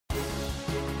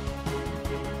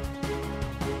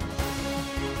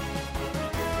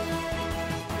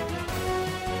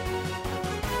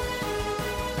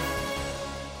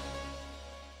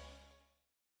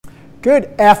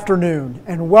Good afternoon,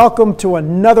 and welcome to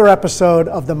another episode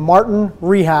of the Martin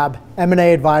Rehab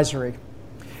M&A Advisory.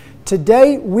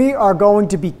 Today, we are going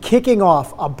to be kicking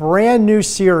off a brand new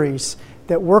series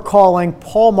that we're calling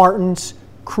Paul Martin's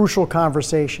Crucial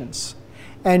Conversations.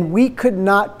 And we could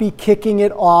not be kicking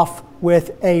it off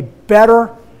with a better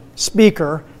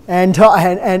speaker and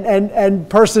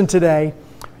person today.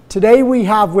 Today, we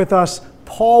have with us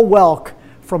Paul Welk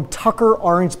from Tucker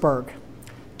Arensberg.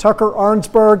 Tucker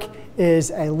Arensberg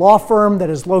is a law firm that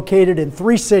is located in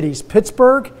 3 cities,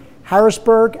 Pittsburgh,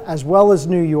 Harrisburg, as well as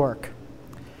New York.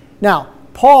 Now,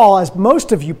 Paul, as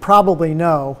most of you probably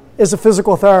know, is a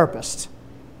physical therapist,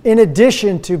 in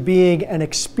addition to being an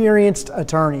experienced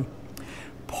attorney.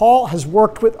 Paul has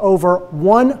worked with over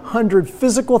 100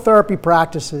 physical therapy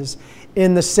practices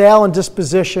in the sale and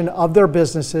disposition of their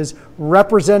businesses,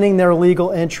 representing their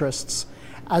legal interests,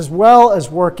 as well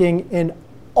as working in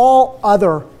all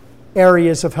other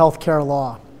areas of healthcare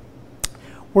law.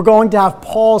 We're going to have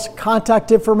Paul's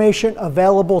contact information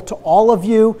available to all of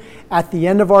you at the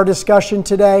end of our discussion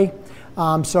today.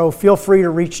 So feel free to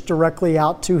reach directly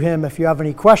out to him if you have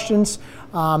any questions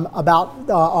about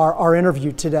our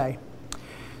interview today.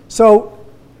 So,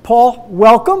 Paul,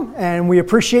 welcome, and we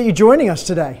appreciate you joining us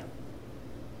today.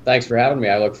 Thanks for having me.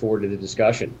 I look forward to the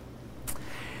discussion.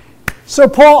 So,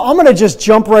 Paul, I'm going to just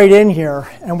jump right in here,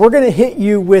 and we're going to hit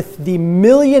you with the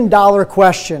million-dollar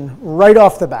question right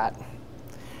off the bat.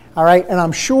 All right, and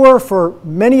I'm sure for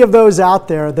many of those out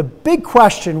there, the big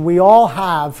question we all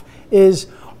have is,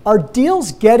 are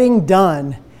deals getting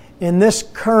done in this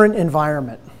current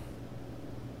environment?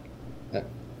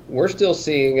 We're still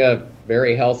seeing a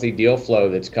very healthy deal flow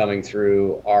that's coming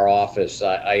through our office.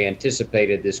 I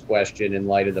anticipated this question in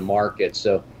light of the market,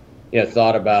 so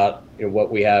thought about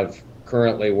what we have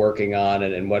currently working on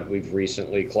and what we've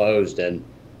recently closed, and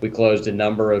we closed a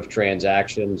number of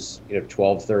transactions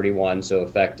 12/31, so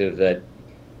effective at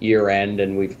year end,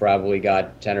 and we've probably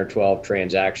got 10 or 12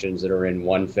 transactions that are in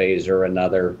one phase or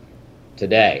another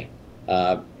today.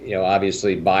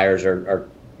 Obviously buyers are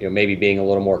maybe being a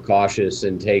little more cautious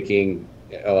and taking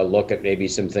a look at maybe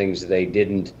some things they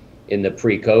didn't in the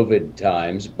pre-COVID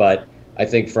times, but I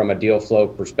think from a deal flow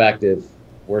perspective,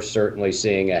 we're certainly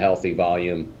seeing a healthy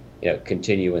volume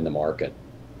continue in the market.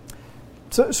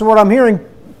 So what I'm hearing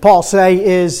Paul say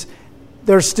is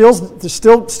there's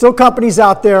still companies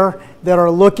out there that are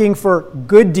looking for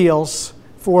good deals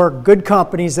for good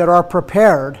companies that are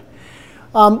prepared.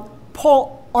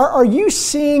 Paul, are you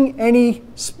seeing any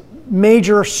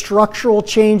major structural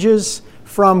changes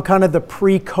from kind of the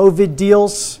pre-COVID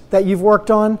deals that you've worked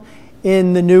on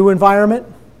in the new environment?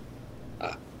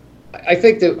 I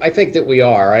think that we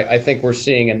are. I think we're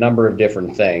seeing a number of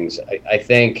different things. I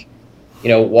think,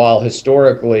 while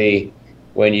historically,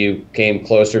 when you came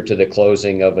closer to the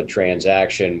closing of a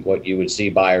transaction, what you would see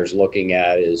buyers looking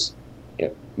at is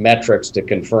metrics to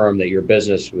confirm that your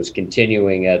business was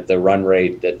continuing at the run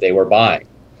rate that they were buying.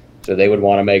 So they would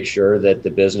want to make sure that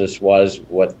the business was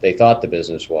what they thought the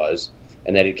business was,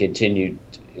 and that it continued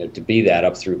to be that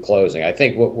up through closing. I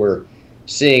think what we're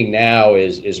seeing now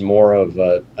is more of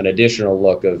an additional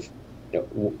look of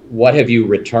what have you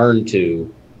returned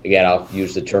to. Again, I'll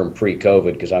use the term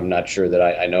pre-COVID because I'm not sure that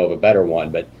I know of a better one,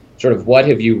 but sort of what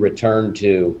have you returned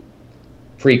to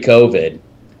pre-COVID?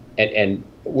 And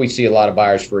we see a lot of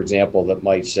buyers, for example, that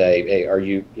might say, hey, are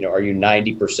you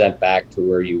 90% back to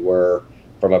where you were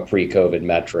from a pre-COVID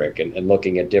metric, and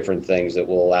looking at different things that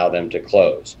will allow them to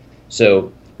close.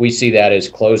 So we see that as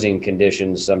closing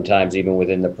conditions, sometimes even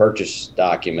within the purchase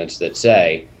documents, that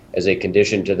say, as a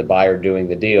condition to the buyer doing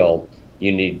the deal,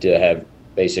 you need to have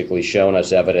basically shown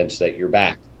us evidence that you're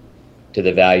back to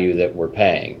the value that we're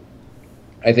paying.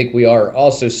 I think we are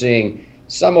also seeing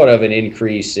somewhat of an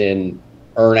increase in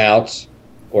earnouts,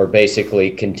 or basically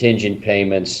contingent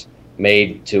payments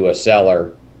made to a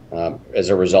seller as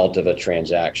a result of a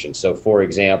transaction. So for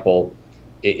example,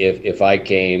 if I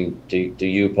came to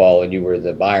you, Paul, and you were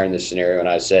the buyer in this scenario, and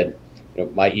I said,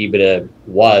 my EBITDA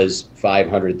was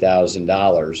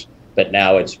 $500,000, but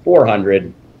now it's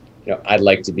 $400,000, I'd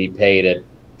like to be paid at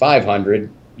 $500,000.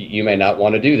 You may not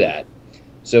want to do that.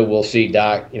 So we'll see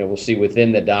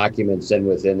within the documents and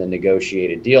within the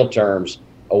negotiated deal terms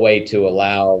a way to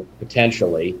allow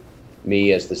potentially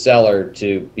me as the seller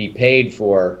to be paid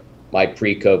for my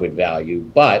pre-COVID value,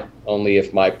 but only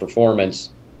if my performance,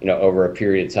 over a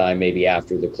period of time, maybe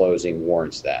after the closing,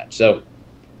 warrants that. So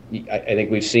I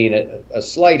think we've seen a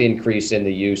slight increase in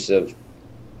the use of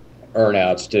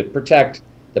earnouts to protect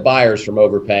the buyers from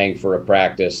overpaying for a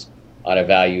practice on a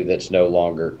value that's no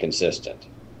longer consistent.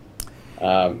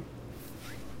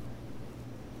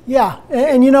 Yeah,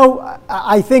 and you know,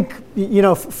 I think, you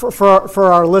know,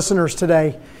 for our listeners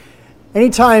today,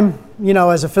 anytime, you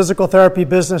know, as a physical therapy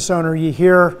business owner, you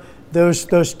hear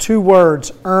those two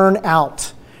words, earn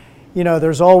out. You know,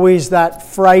 there's always that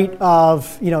fright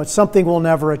of, you know, it's something we'll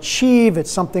never achieve,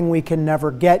 it's something we can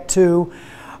never get to.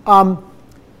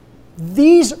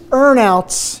 These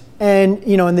earnouts, and,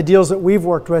 you know, in the deals that we've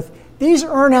worked with, these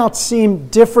earnouts seem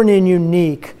different and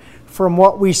unique from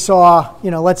what we saw,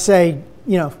 you know, let's say,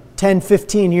 you know, 10,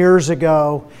 15 years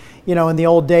ago, you know, in the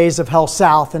old days of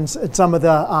HealthSouth and some of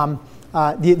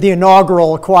the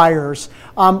inaugural acquirers.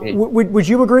 Would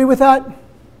you agree with that?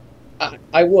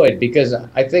 I would, because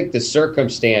I think the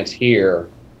circumstance here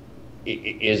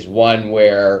is one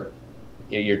where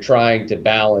you're trying to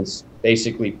balance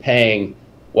basically paying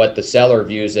what the seller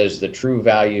views as the true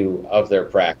value of their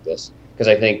practice. Because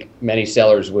I think many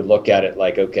sellers would look at it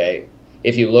like, okay,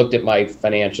 if you looked at my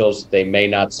financials, they may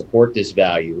not support this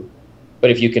value. But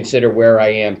if you consider where I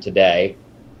am today,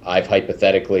 I've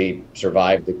hypothetically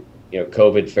survived the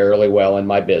COVID fairly well in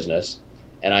my business,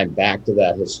 and I'm back to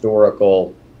that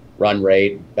historical run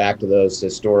rate, back to those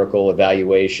historical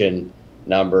evaluation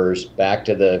numbers, back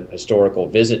to the historical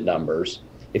visit numbers.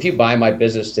 If you buy my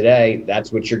business today,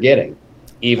 that's what you're getting,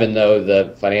 even though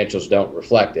the financials don't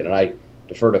reflect it. And I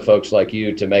defer to folks like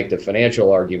you to make the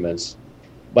financial arguments,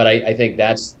 but I think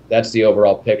that's the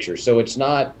overall picture. So it's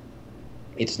not,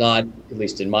 at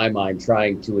least in my mind,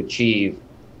 trying to achieve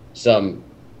some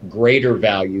greater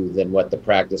value than what the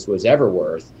practice was ever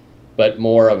worth, but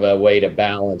more of a way to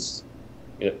balance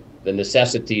the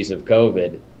necessities of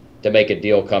COVID to make a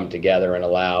deal come together and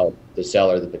allow the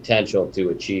seller the potential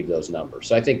to achieve those numbers.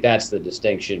 So I think that's the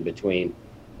distinction between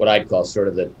what I'd call sort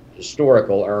of the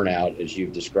historical earnout, as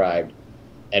you've described,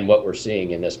 and what we're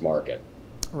seeing in this market.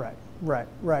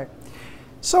 Right.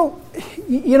 So,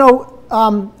 you know,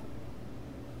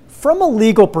 from a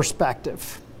legal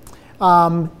perspective,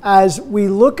 as we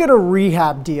look at a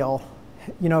rehab deal,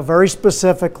 you know, very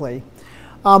specifically,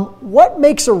 what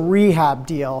makes a rehab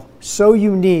deal so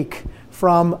unique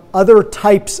from other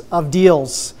types of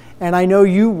deals? And I know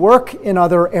you work in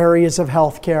other areas of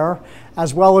healthcare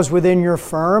as well as within your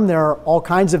firm. There are all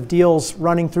kinds of deals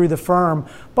running through the firm.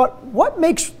 But what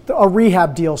makes a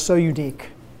rehab deal so unique?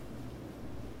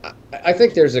 I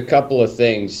think there's a couple of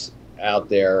things out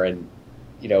there, and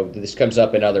you know, this comes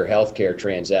up in other healthcare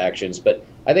transactions, but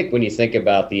I think when you think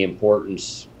about the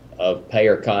importance of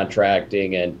payer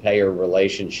contracting and payer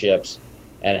relationships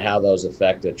and how those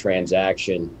affect a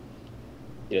transaction,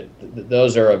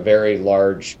 those are a very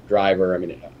large driver. I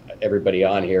mean, everybody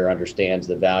on here understands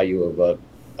the value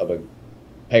of a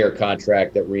payer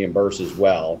contract that reimburses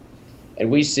well. And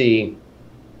we see,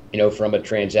 you know, from a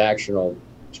transactional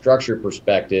structure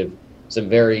perspective, some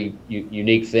very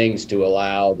unique things to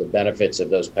allow the benefits of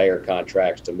those payer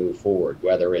contracts to move forward,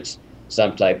 whether it's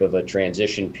some type of a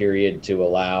transition period to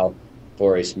allow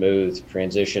for a smooth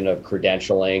transition of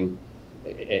credentialing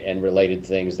and related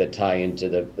things that tie into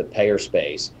the payer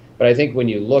space. But I think when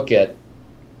you look at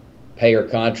payer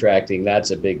contracting,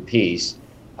 that's a big piece.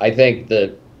 I think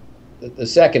the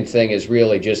second thing is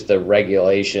really just the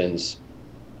regulations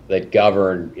that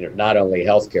govern, you know, not only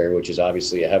healthcare, which is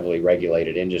obviously a heavily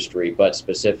regulated industry, but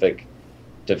specific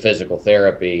to physical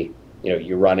therapy. You know,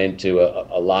 you run into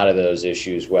a lot of those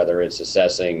issues, whether it's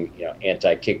assessing, you know,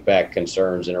 anti-kickback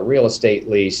concerns in a real estate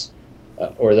lease,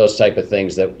 or those type of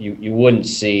things that you wouldn't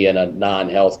see in a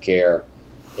non-healthcare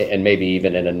and maybe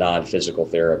even in a non-physical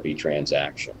therapy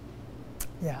transaction.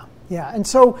 Yeah. And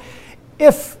so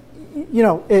if, you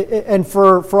know, and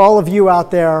for all of you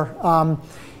out there,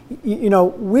 you know,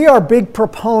 we are big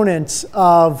proponents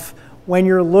of when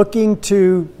you're looking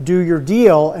to do your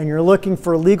deal and you're looking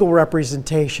for legal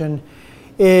representation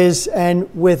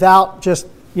and without just,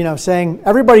 you know, saying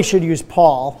everybody should use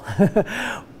Paul,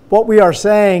 what we are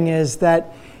saying is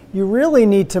that you really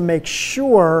need to make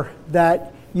sure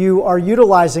that you are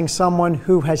utilizing someone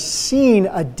who has seen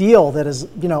a deal that is,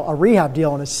 you know, a rehab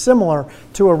deal and is similar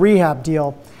to a rehab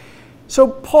deal. So,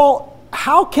 Paul,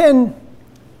 how can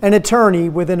an attorney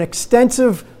with an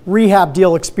extensive rehab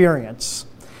deal experience,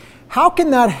 how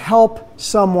can that help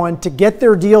someone to get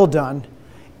their deal done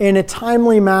in a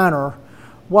timely manner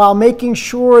while making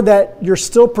sure that you're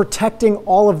still protecting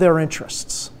all of their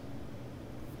interests?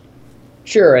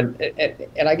 Sure, and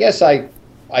I guess I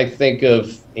think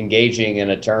of engaging an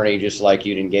attorney just like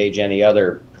you'd engage any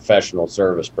other professional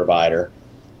service provider.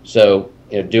 So,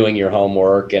 you know, doing your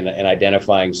homework and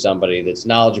identifying somebody that's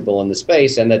knowledgeable in the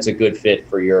space and that's a good fit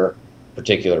for your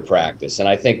particular practice. And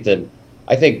I think the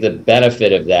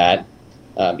benefit of that,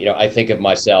 you know, I think of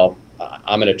myself,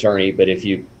 I'm an attorney, but if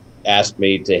you ask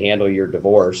me to handle your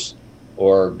divorce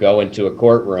or go into a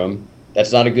courtroom,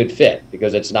 that's not a good fit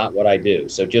because it's not what I do.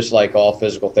 So just like all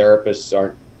physical therapists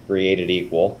aren't created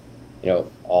equal,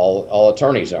 all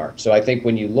attorneys aren't. So I think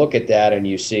when you look at that and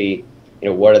you see,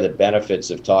 what are the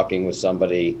benefits of talking with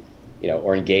somebody,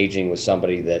 or engaging with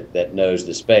somebody that knows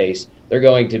the space, they're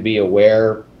going to be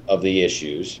aware of the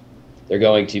issues. They're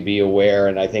going to be aware,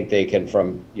 and I think they can,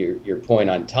 from your point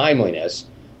on timeliness,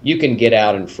 you can get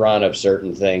out in front of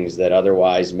certain things that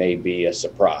otherwise may be a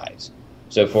surprise.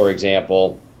 So for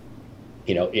example,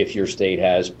 if your state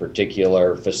has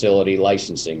particular facility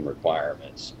licensing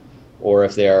requirements, or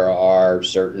if there are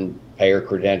certain payer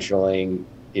credentialing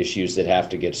issues that have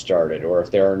to get started, or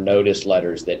if there are notice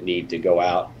letters that need to go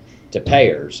out to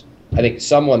payers, I think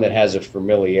someone that has a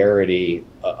familiarity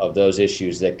of those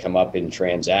issues that come up in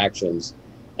transactions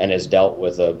and has dealt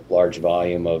with a large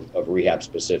volume of rehab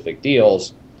specific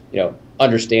deals,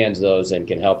 understands those and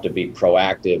can help to be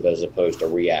proactive as opposed to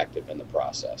reactive in the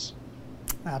process.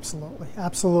 Absolutely,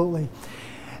 absolutely.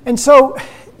 And so,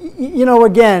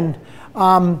 again,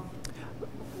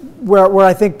 where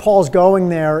I think Paul's going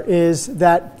there is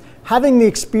that having the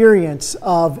experience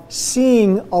of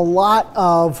seeing a lot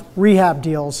of rehab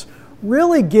deals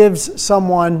really gives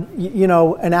someone,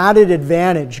 an added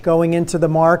advantage going into the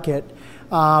market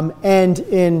and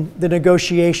in the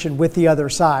negotiation with the other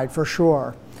side, for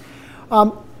sure.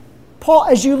 Paul,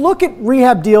 as you look at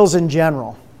rehab deals in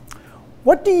general,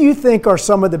 what do you think are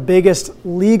some of the biggest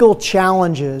legal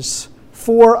challenges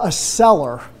for a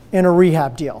seller in a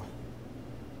rehab deal?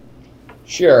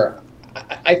 Sure.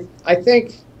 I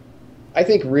think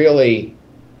really,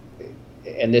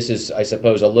 and this is, I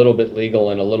suppose, a little bit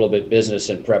legal and a little bit business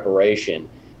and preparation,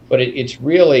 but it's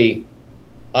really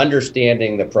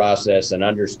understanding the process and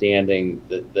understanding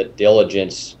the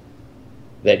diligence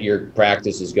that your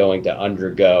practice is going to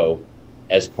undergo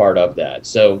as part of that.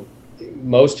 So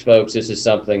most folks, this is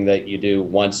something that you do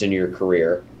once in your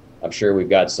career. I'm sure we've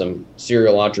got some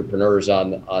serial entrepreneurs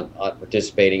on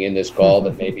participating in this call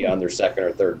that may be on their second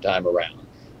or third time around.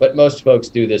 But most folks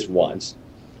do this once.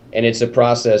 And it's a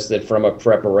process that from a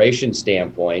preparation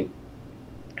standpoint,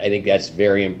 I think that's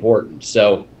very important.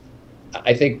 So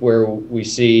I think where we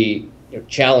see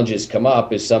challenges come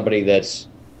up is somebody that's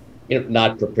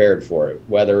not prepared for it,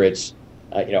 whether it's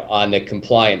on the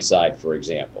compliance side, for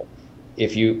example.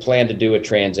 If you plan to do a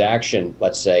transaction,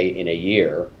 let's say in a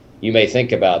year, you may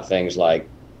think about things like,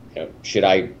 should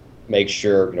I make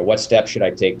sure, what steps should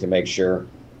I take to make sure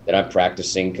that I'm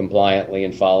practicing compliantly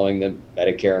and following the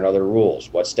Medicare and other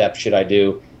rules? What steps should I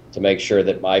do to make sure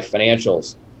that my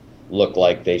financials look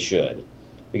like they should?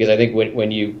 Because I think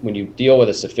when you deal with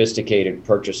a sophisticated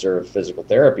purchaser of physical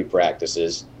therapy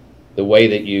practices, the way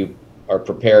that you are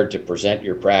prepared to present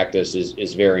your practice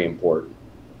is very important.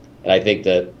 And I think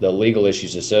that the legal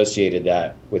issues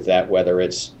associated with that, whether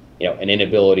it's an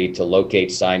inability to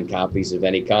locate signed copies of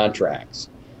any contracts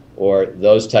or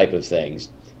those type of things,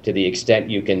 to the extent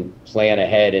you can plan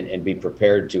ahead and be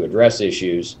prepared to address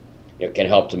issues, can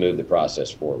help to move the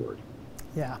process forward.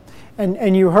 Yeah,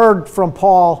 and you heard from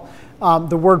Paul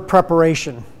the word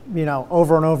preparation,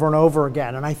 over and over and over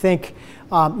again. And I think,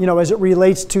 as it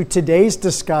relates to today's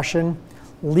discussion,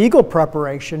 legal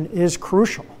preparation is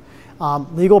crucial.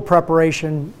 Legal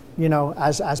preparation,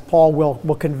 as Paul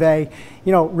will convey,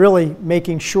 really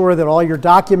making sure that all your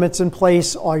documents in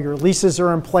place, all your leases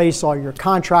are in place, all your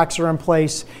contracts are in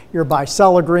place, your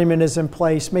buy-sell agreement is in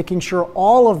place, making sure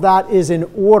all of that is in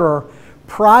order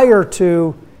prior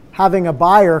to having a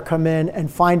buyer come in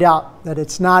and find out that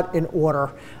it's not in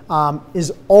order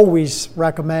is always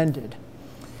recommended.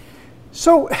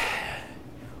 So,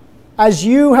 as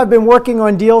you have been working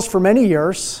on deals for many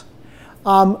years,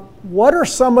 what are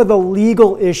some of the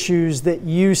legal issues that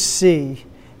you see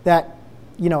that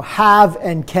have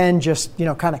and can just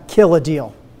kind of kill a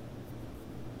deal?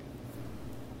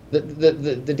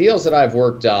 The deals that I've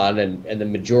worked on, and the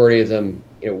majority of them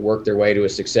work their way to a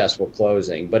successful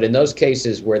closing, but in those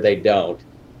cases where they don't,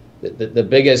 the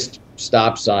biggest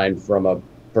stop sign from a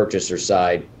purchaser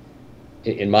side,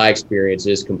 in my experience,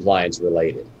 is compliance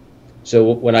related.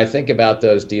 So when I think about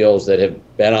those deals that have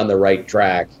been on the right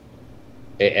track,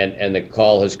 and the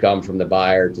call has come from the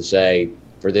buyer to say,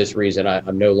 for this reason,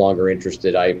 I'm no longer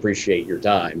interested, I appreciate your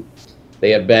time, they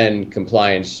have been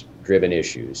compliance-driven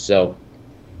issues. So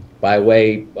by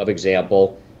way of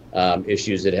example,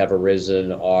 issues that have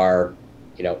arisen are,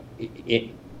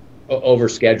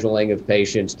 overscheduling of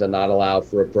patients to not allow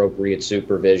for appropriate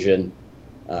supervision.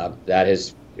 That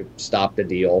has stopped a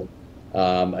deal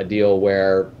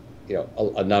where,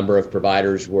 a number of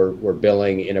providers were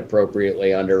billing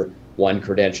inappropriately under one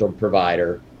credentialed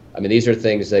provider, I mean, these are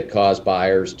things that cause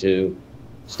buyers to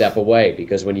step away,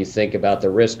 because when you think about the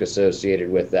risk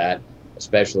associated with that,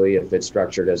 especially if it's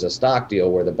structured as a stock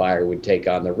deal where the buyer would take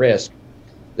on the risk,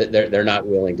 that they're not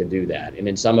willing to do that. And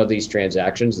in some of these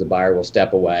transactions, the buyer will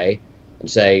step away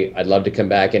and say, I'd love to come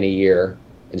back in a year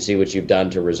and see what you've done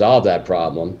to resolve that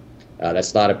problem.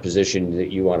 That's not a position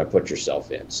that you want to put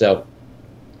yourself in. So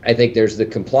I think there's the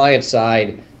compliance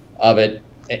side of it.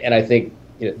 And I think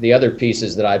the other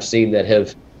pieces that I've seen that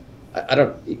have, I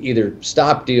don't either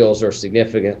stopped deals or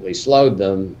significantly slowed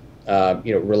them,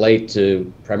 relate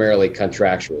to primarily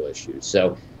contractual issues.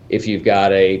 So if you've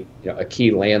got a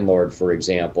key landlord, for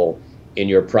example, in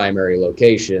your primary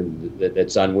location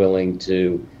that's unwilling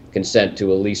to consent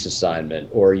to a lease assignment,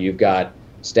 or you've got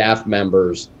staff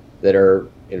members that are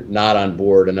not on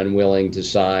board and unwilling to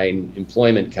sign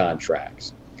employment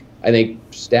contracts. I think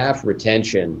staff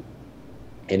retention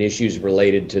and issues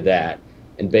related to that,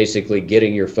 and basically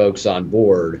getting your folks on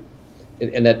board,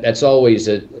 and that's always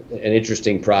an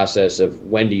interesting process of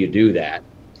when do you do that.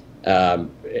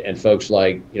 And folks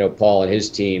like Paul and his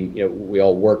team, we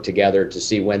all work together to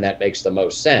see when that makes the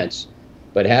most sense.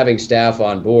 But having staff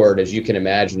on board, as you can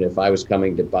imagine, if I was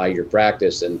coming to buy your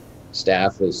practice and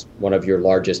staff was one of your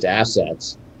largest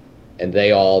assets, and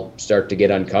they all start to get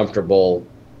uncomfortable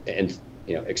and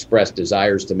express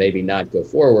desires to maybe not go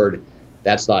forward,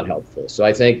 that's not helpful. So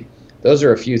I think those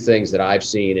are a few things that I've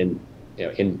seen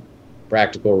in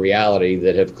practical reality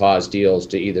that have caused deals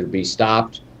to either be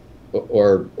stopped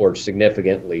or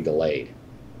significantly delayed.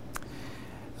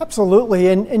 Absolutely.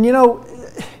 And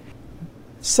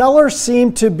sellers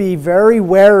seem to be very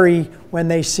wary when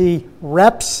they see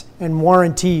reps and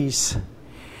warranties.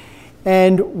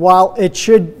 And while it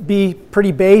should be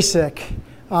pretty basic,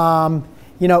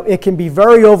 it can be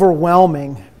very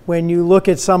overwhelming when you look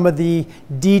at some of the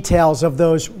details of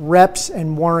those reps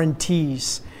and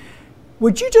warranties.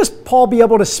 Would you just, Paul, be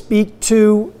able to speak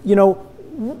to,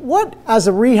 what as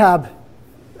a rehab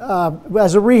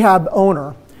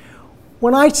owner,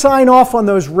 when I sign off on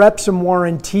those reps and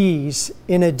warranties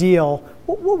in a deal,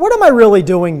 what am I really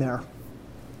doing there?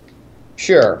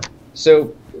 Sure.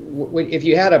 So if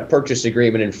you had a purchase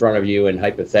agreement in front of you and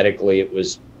hypothetically it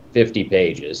was 50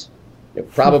 pages,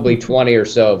 probably 20 or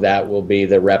so of that will be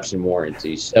the reps and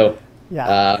warranties. So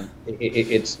yeah.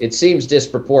 It seems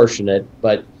disproportionate,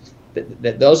 but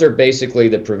those are basically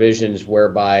the provisions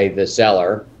whereby the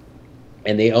seller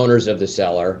and the owners of the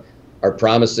seller are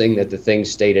promising that the things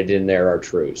stated in there are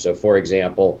true. So for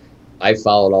example, I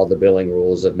followed all the billing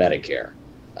rules of Medicare.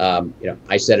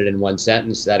 I said it in one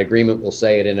sentence. That agreement will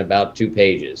say it in about 2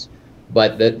 pages.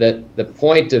 But the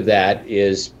point of that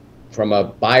is, from a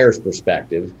buyer's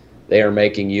perspective, they are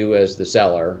making you as the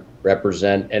seller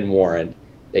represent and warrant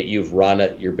that you've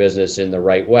run your business in the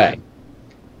right way.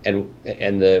 And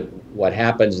what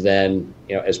happens then,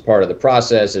 as part of the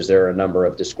process, is there are a number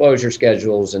of disclosure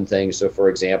schedules and things. So for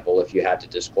example, if you had to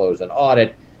disclose an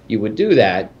audit, you would do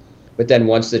that. But then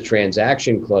once the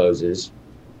transaction closes,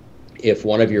 if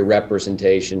one of your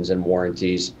representations and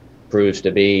warranties proves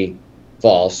to be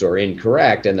false or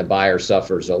incorrect and the buyer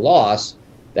suffers a loss,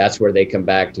 that's where they come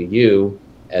back to you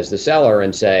as the seller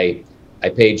and say, I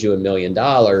paid you $1 million,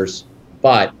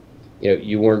 but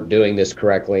you weren't doing this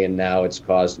correctly and now it's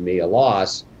caused me a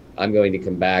loss. I'm going to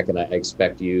come back and I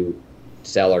expect you,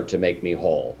 seller, to make me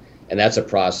whole. And that's a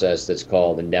process that's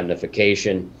called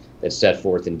indemnification, that's set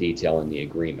forth in detail in the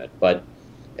agreement. But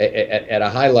at a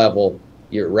high level,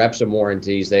 your reps and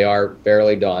warranties, they are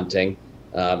fairly daunting.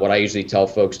 What I usually tell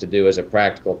folks to do as a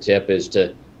practical tip is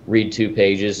to read 2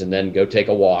 pages and then go take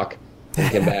a walk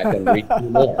and come back and read 2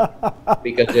 more.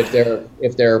 Because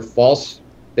if there are false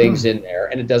things in there,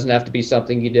 and it doesn't have to be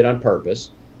something you did on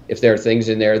purpose, if there are things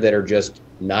in there that are just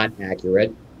not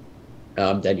accurate,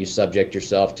 then you subject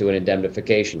yourself to an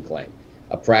indemnification claim.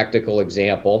 A practical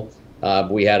example,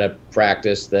 we had a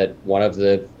practice that one of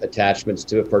the attachments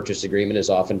to a purchase agreement is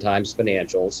oftentimes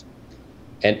financials,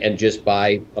 and just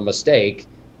by a mistake,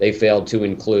 they failed to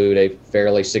include a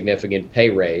fairly significant pay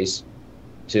raise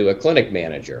to a clinic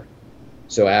manager.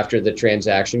 So after the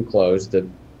transaction closed,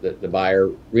 the buyer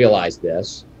realized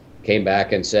this, came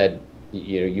back and said,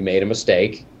 you made a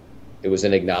mistake. It was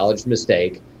an acknowledged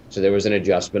mistake. So there was an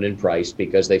adjustment in price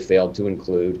because they failed to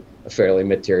include a fairly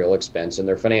material expense in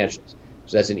their financials.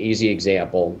 So that's an easy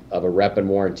example of a rep and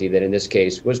warranty that in this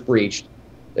case was breached.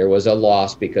 There was a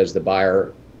loss because the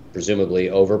buyer presumably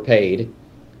overpaid,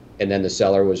 and then the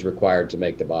seller was required to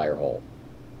make the buyer whole.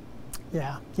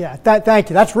 Yeah. Thank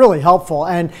you. That's really helpful,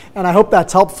 and I hope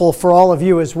that's helpful for all of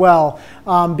you as well,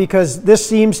 because this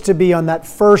seems to be on that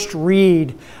first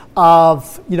read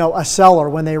of, a seller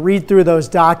when they read through those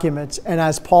documents, and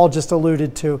as Paul just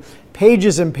alluded to,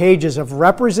 pages and pages of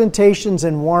representations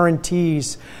and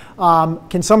warranties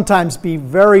can sometimes be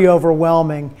very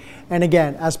overwhelming. And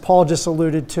again, as Paul just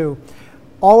alluded to,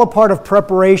 all a part of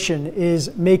preparation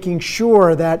is making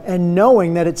sure that and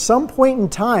knowing that at some point in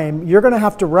time, you're going to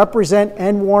have to represent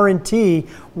and warranty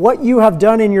what you have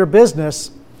done in your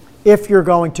business if you're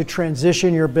going to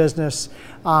transition your business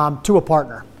to a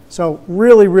partner. So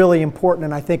really, really important.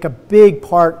 And I think a big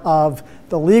part of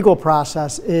the legal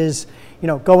process is,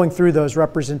 going through those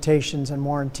representations and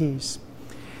warranties.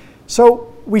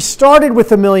 So we started with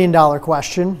the $1 million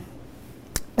question.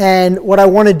 And what I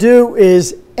want to do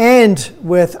is end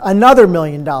with another $1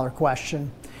 million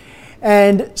question.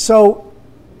 And so,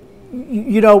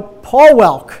 Paul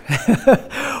Welk,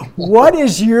 what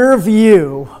is your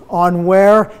view on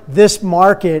where this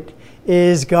market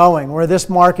is going, where this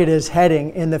market is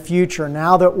heading in the future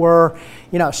now that we're,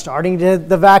 starting to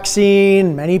the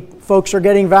vaccine, many folks are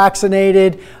getting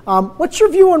vaccinated. What's your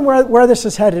view on where this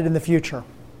is headed in the future?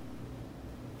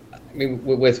 I mean,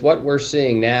 with what we're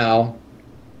seeing now,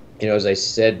 as I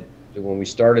said when we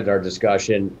started our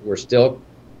discussion, we're still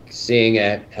seeing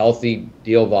a healthy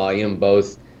deal volume,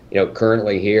 both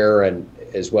currently here and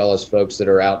as well as folks that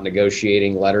are out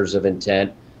negotiating letters of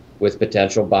intent with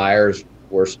potential buyers.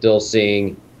 We're still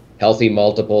seeing healthy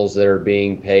multiples that are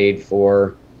being paid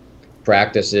for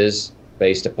practices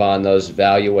based upon those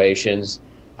valuations.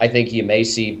 I think you may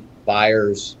see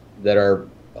buyers that are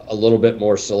a little bit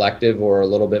more selective or a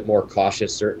little bit more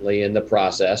cautious, certainly in the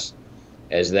process,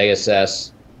 as they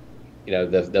assess,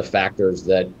 the factors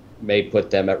that may put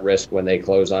them at risk when they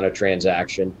close on a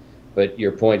transaction. But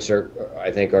your points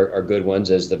I think are good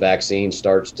ones as the vaccine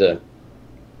starts to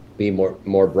be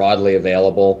more broadly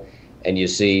available, and you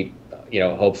see,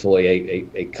 hopefully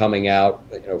a coming out,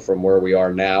 from where we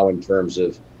are now in terms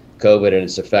of COVID and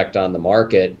its effect on the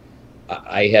market.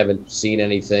 I haven't seen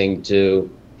anything to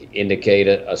indicate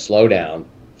a slowdown.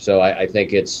 So I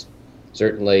think it's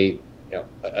certainly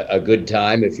a good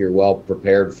time, if you're well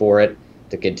prepared for it,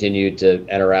 to continue to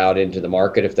enter out into the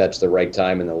market if that's the right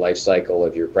time in the life cycle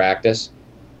of your practice.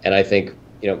 And I think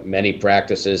many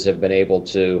practices have been able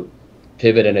to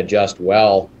pivot and adjust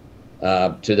well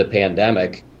to the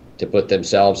pandemic to put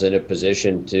themselves in a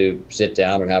position to sit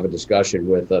down and have a discussion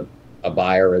with a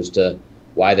buyer as to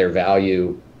why their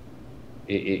value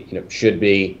should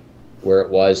be where it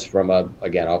was from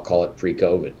again, I'll call it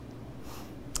pre-COVID.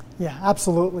 Yeah,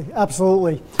 absolutely.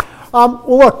 Well,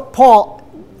 look, Paul,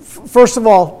 first of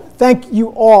all, thank you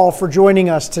all for joining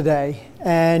us today,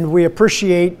 and we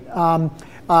appreciate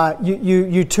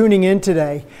you tuning in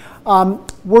today.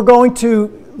 We're going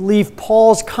to leave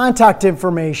Paul's contact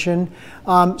information,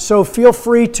 so feel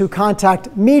free to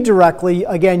contact me directly.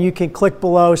 Again, you can click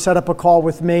below, set up a call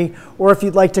with me, or if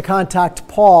you'd like to contact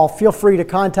Paul, feel free to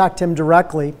contact him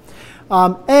directly.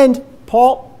 And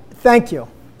Paul, thank you.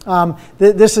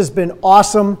 This has been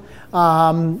awesome.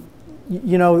 I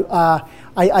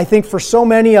think for so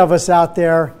many of us out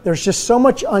there, there's just so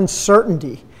much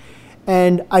uncertainty.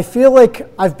 And I feel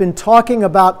like I've been talking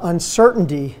about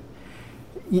uncertainty,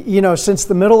 since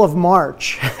the middle of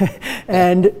March.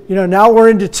 And, now we're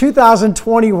into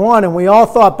 2021, and we all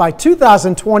thought by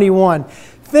 2021,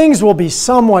 things will be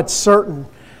somewhat certain.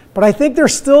 But I think there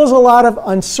still is a lot of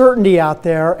uncertainty out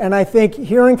there. And I think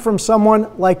hearing from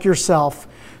someone like yourself,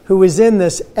 who is in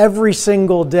this every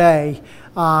single day,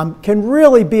 can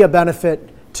really be a benefit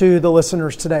to the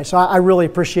listeners today. So I really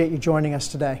appreciate you joining us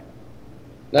today.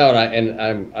 No,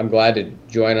 and I'm glad to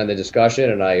join on the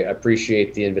discussion, and I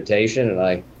appreciate the invitation, and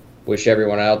I wish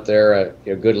everyone out there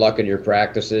good luck in your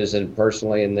practices and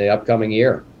personally in the upcoming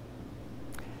year.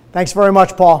 Thanks very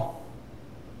much, Paul.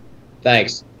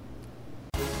 Thanks.